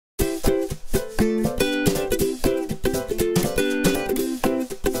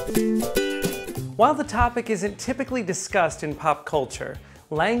While the topic isn't typically discussed in pop culture,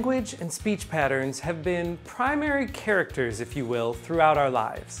 language and speech patterns have been primary characters, if you will, throughout our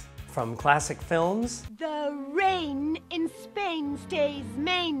lives. From classic films, the rain in Spain stays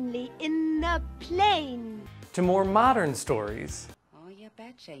mainly in the plain, to more modern stories. Oh, you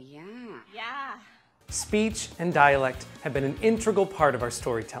betcha, yeah. Yeah. Speech and dialect have been an integral part of our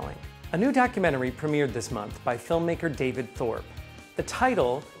storytelling. A new documentary premiered this month by filmmaker David Thorpe. The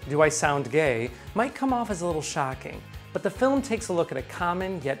title, Do I Sound Gay?, might come off as a little shocking, but the film takes a look at a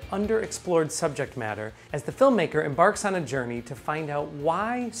common yet underexplored subject matter as the filmmaker embarks on a journey to find out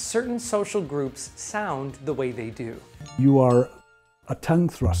why certain social groups sound the way they do. You are a tongue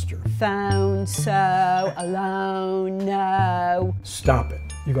thruster. Found so alone, no. Stop it.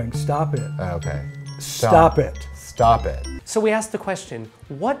 You're going, stop it. Okay. Stop it. Stop it. So we asked the question,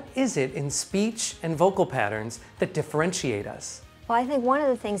 what is it in speech and vocal patterns that differentiate us? Well, I think one of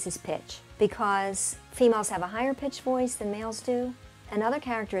the things is pitch, because females have a higher pitched voice than males do. Another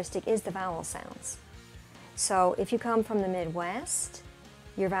characteristic is the vowel sounds. So if you come from the Midwest,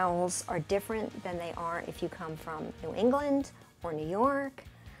 your vowels are different than they are if you come from New England or New York,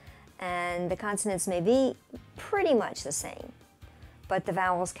 and the consonants may be pretty much the same, but the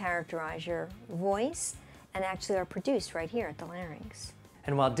vowels characterize your voice and actually are produced right here at the larynx.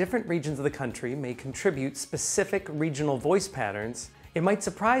 And while different regions of the country may contribute specific regional voice patterns, it might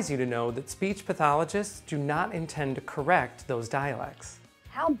surprise you to know that speech pathologists do not intend to correct those dialects.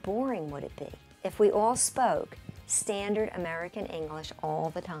 How boring would it be if we all spoke standard American English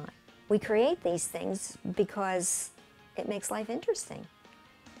all the time? We create these things because it makes life interesting.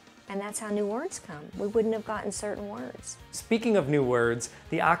 And that's how new words come. We wouldn't have gotten certain words. Speaking of new words,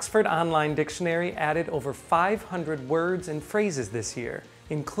 the Oxford Online Dictionary added over 500 words and phrases this year,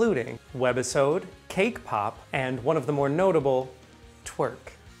 including webisode, cake pop, and one of the more notable,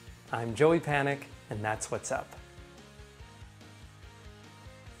 twerk. I'm Joey Panic, and that's what's up.